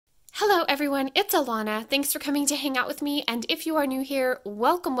Hello everyone, it's Alana. Thanks for coming to hang out with me, and if you are new here,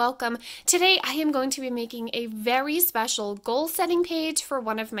 welcome, welcome. Today I am going to be making a very special goal setting page for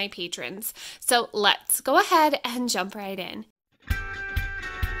one of my patrons. So let's go ahead and jump right in.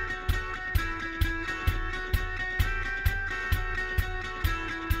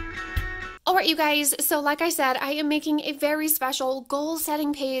 Alright, you guys, so like I said, I am making a very special goal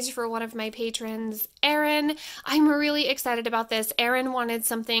setting page for one of my patrons, Erin. I'm really excited about this. Erin wanted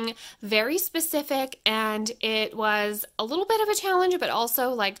something very specific, and it was a little bit of a challenge, but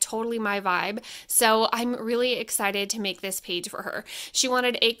also like totally my vibe. So I'm really excited to make this page for her. She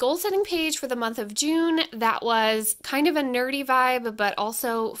wanted a goal setting page for the month of June that was kind of a nerdy vibe, but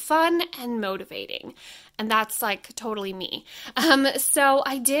also fun and motivating. And that's like totally me. So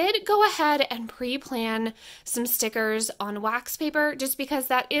I did go ahead and pre-plan some stickers on wax paper just because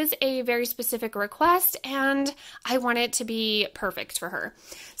that is a very specific request and I want it to be perfect for her.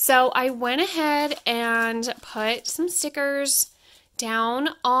 So I went ahead and put some stickers down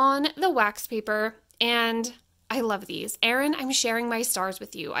on the wax paper, and I love these. Erin, I'm sharing my stars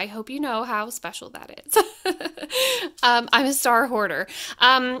with you. I hope you know how special that is. I'm a star hoarder.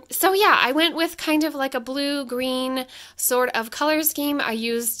 So yeah, I went with kind of like a blue-green sort of color scheme. I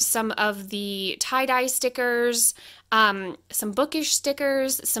used some of the tie-dye stickers, some bookish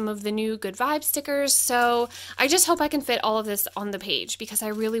stickers, some of the new Good Vibe stickers. So I just hope I can fit all of this on the page because I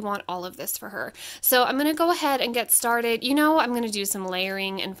really want all of this for her. So I'm going to go ahead and get started. You know, I'm going to do some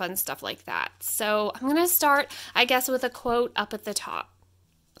layering and fun stuff like that. So I'm going to start, I guess, with a quote up at the top.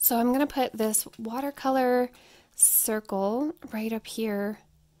 So I'm going to put this watercolor circle right up here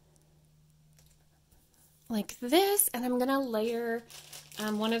like this, and I'm going to layer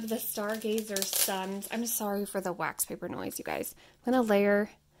one of the Stargazer suns. I'm sorry for the wax paper noise, you guys. I'm going to layer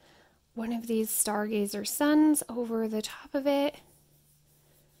one of these Stargazer suns over the top of it.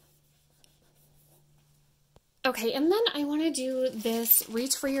 Okay, and then I want to do this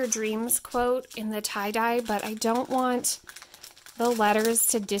reach for your dreams quote in the tie-dye, but I don't want the letters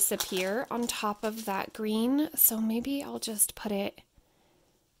to disappear on top of that green, so maybe I'll just put it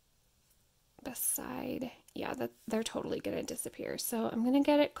beside. Yeah, they're totally going to disappear. So I'm going to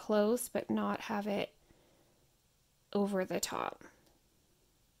get it close, but not have it over the top.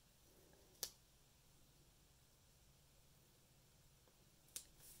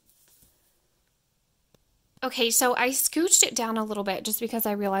 Okay, so I scooched it down a little bit just because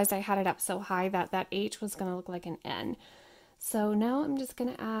I realized I had it up so high that that H was going to look like an N. So now I'm just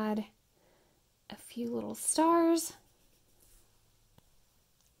going to add a few little stars.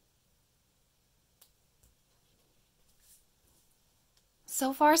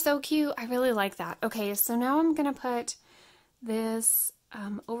 So far, so cute. I really like that. Okay, so now I'm going to put this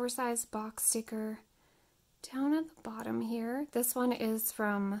oversized box sticker down at the bottom here. This one is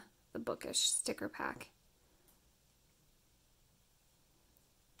from the Bookish sticker pack.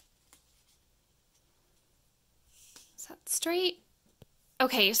 Is that straight?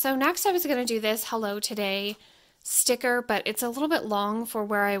 Okay, so next I was going to do this Hello Today sticker, but it's a little bit long for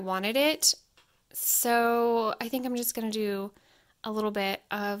where I wanted it. So I think I'm just going to do a little bit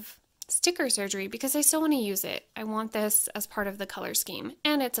of sticker surgery because I still want to use it. I want this as part of the color scheme,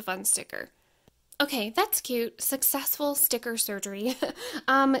 and it's a fun sticker. Okay, that's cute. Successful sticker surgery.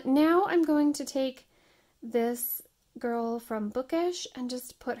 Now I'm going to take this girl from Bookish and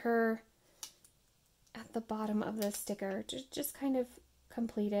just put her at the bottom of the sticker. Just kind of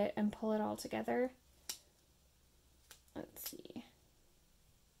complete it and pull it all together. Let's see.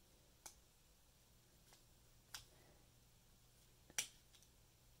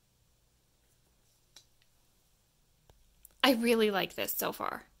 I really like this so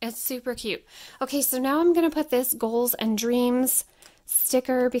far. It's super cute. Okay, so now I'm going to put this Goals and Dreams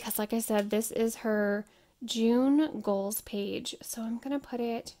sticker because, like I said, this is her June goals page. So I'm going to put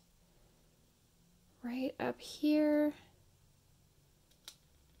it right up here.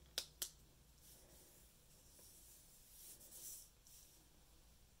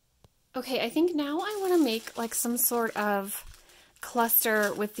 Okay, I think now I want to make like some sort of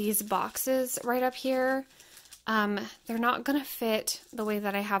cluster with these boxes right up here. They're not going to fit the way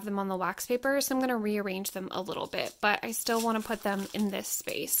that I have them on the wax paper, so I'm going to rearrange them a little bit, but I still want to put them in this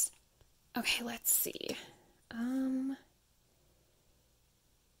space. Okay, let's see.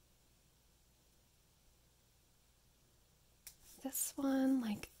 This one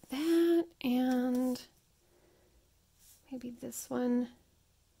like that, and maybe this one.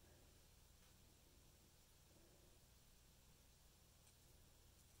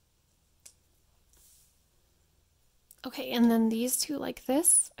 Okay, and then these two like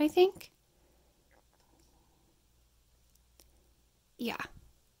this, I think. Yeah.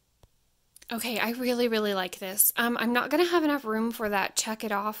 Okay, I really, really like this. I'm not going to have enough room for that check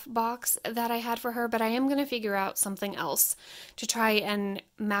it off box that I had for her, but I am going to figure out something else to try and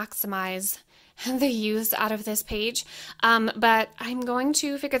maximize the use out of this page. But I'm going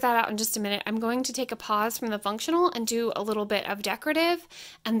to figure that out in just a minute. I'm going to take a pause from the functional and do a little bit of decorative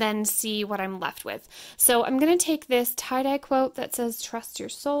and then see what I'm left with. So I'm going to take this tie-dye quote that says, "Trust your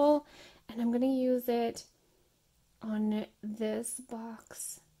soul," and I'm going to use it on this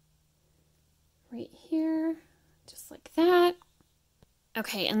box right here, just like that.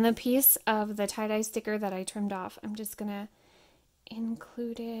 Okay, and the piece of the tie-dye sticker that I trimmed off, I'm just gonna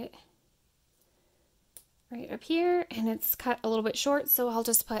include it right up here, and it's cut a little bit short, so I'll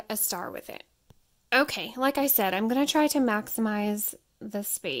just put a star with it. Okay, like I said, I'm gonna try to maximize the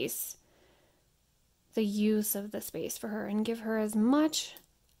space, the use of the space for her, and give her as much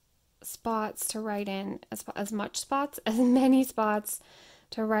spots to write in, as many spots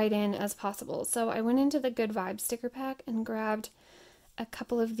to write in as possible. So I went into the Good Vibes sticker pack and grabbed a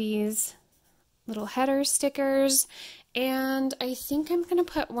couple of these little header stickers, and I think I'm gonna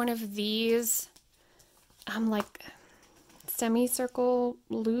put one of these like semicircle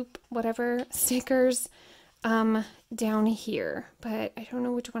loop whatever stickers down here, but I don't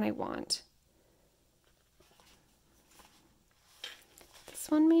know which one I want. This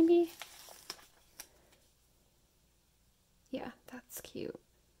one maybe? Yeah, that's cute.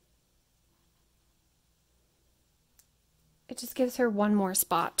 It just gives her one more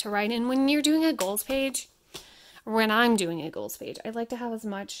spot to write in. When you're doing a goals page, or when I'm doing a goals page, I like to have as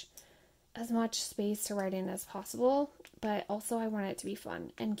much space to write in as possible, but also I want it to be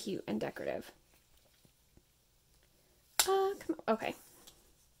fun and cute and decorative. Come on. Okay.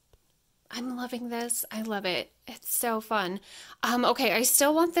 I'm loving this. I love it. It's so fun. Okay, I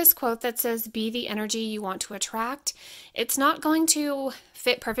still want this quote that says, "Be the energy you want to attract." It's not going to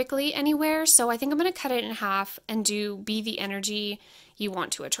fit perfectly anywhere, so I think I'm going to cut it in half and do "Be the energy you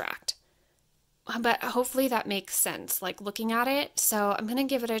want to attract." But hopefully that makes sense, like looking at it, so I'm going to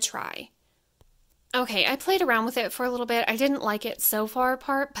give it a try. Okay, I played around with it for a little bit. I didn't like it so far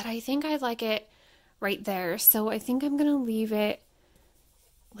apart, but I think I like it right there, so I think I'm going to leave it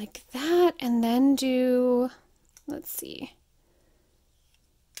like that, and then do, let's see,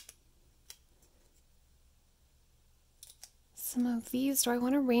 some of these. Do I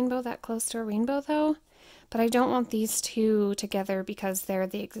want a rainbow that close to a rainbow though? But I don't want these two together because they're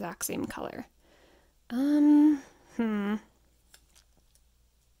the exact same color. I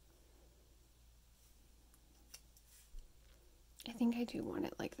think I do want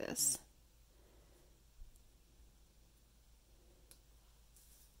it like this.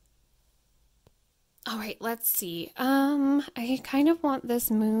 All right, let's see. I kind of want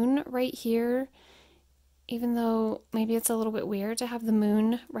this moon right here, even though maybe it's a little bit weird to have the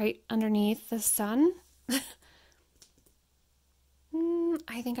moon right underneath the sun.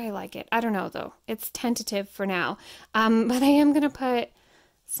 I think I like it. I don't know though. It's tentative for now. But I am gonna put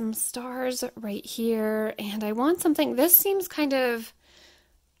some stars right here, and I want something. This seems kind of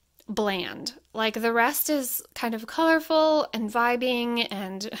bland. Like the rest is kind of colorful and vibing,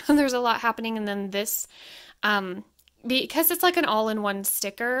 and there's a lot happening, and then this because it's like an all-in-one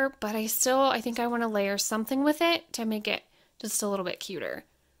sticker, but I think I want to layer something with it to make it just a little bit cuter.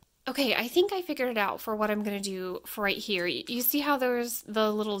 Okay, I think I figured it out for what I'm going to do for right here. You see how there's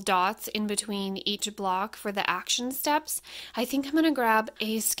the little dots in between each block for the action steps? I think I'm going to grab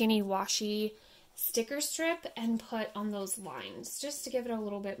a skinny washi sticker strip and put on those lines just to give it a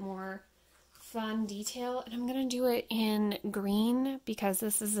little bit more fun detail. And I'm going to do it in green because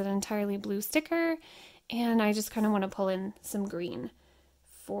this is an entirely blue sticker, and I just kind of want to pull in some green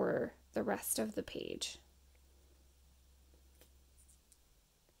for the rest of the page.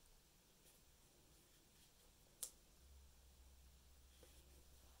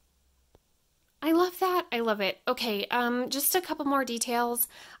 I love that. I love it. Okay, just a couple more details.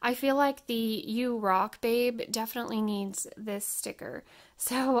 I feel like the "You Rock Babe" definitely needs this sticker.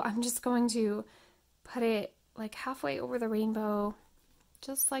 So I'm just going to put it like halfway over the rainbow,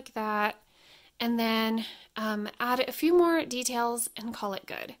 just like that. And then add a few more details and call it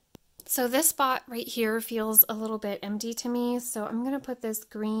good. So this spot right here feels a little bit empty to me. So I'm going to put this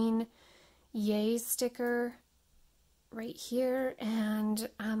green "Yay" sticker right here, and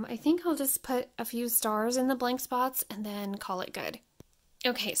I think I'll just put a few stars in the blank spots and then call it good.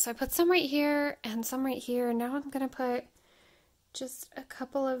 Okay, so I put some right here and some right here. Now I'm gonna put just a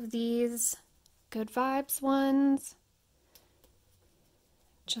couple of these Good Vibes ones,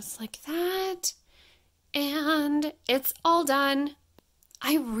 just like that, and it's all done.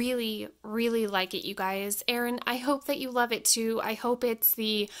 I really, really like it, you guys. Erin, I hope that you love it too. I hope it's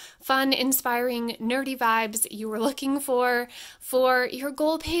the fun, inspiring, nerdy vibes you were looking for your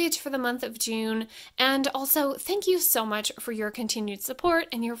goal page for the month of June. And also, thank you so much for your continued support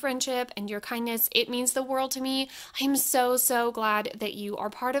and your friendship and your kindness. It means the world to me. I am so, so glad that you are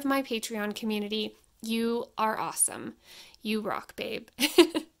part of my Patreon community. You are awesome. You rock, babe.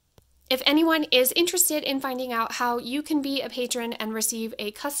 If anyone is interested in finding out how you can be a patron and receive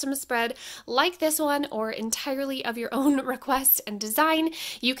a custom spread like this one or entirely of your own request and design,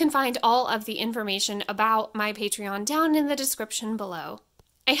 you can find all of the information about my Patreon down in the description below.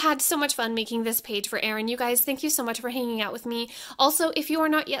 I had so much fun making this page for Erin. You guys, thank you so much for hanging out with me. Also, if you are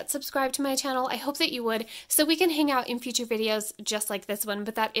not yet subscribed to my channel, I hope that you would, so we can hang out in future videos just like this one.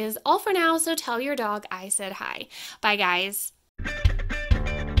 But that is all for now, so tell your dog I said hi. Bye, guys.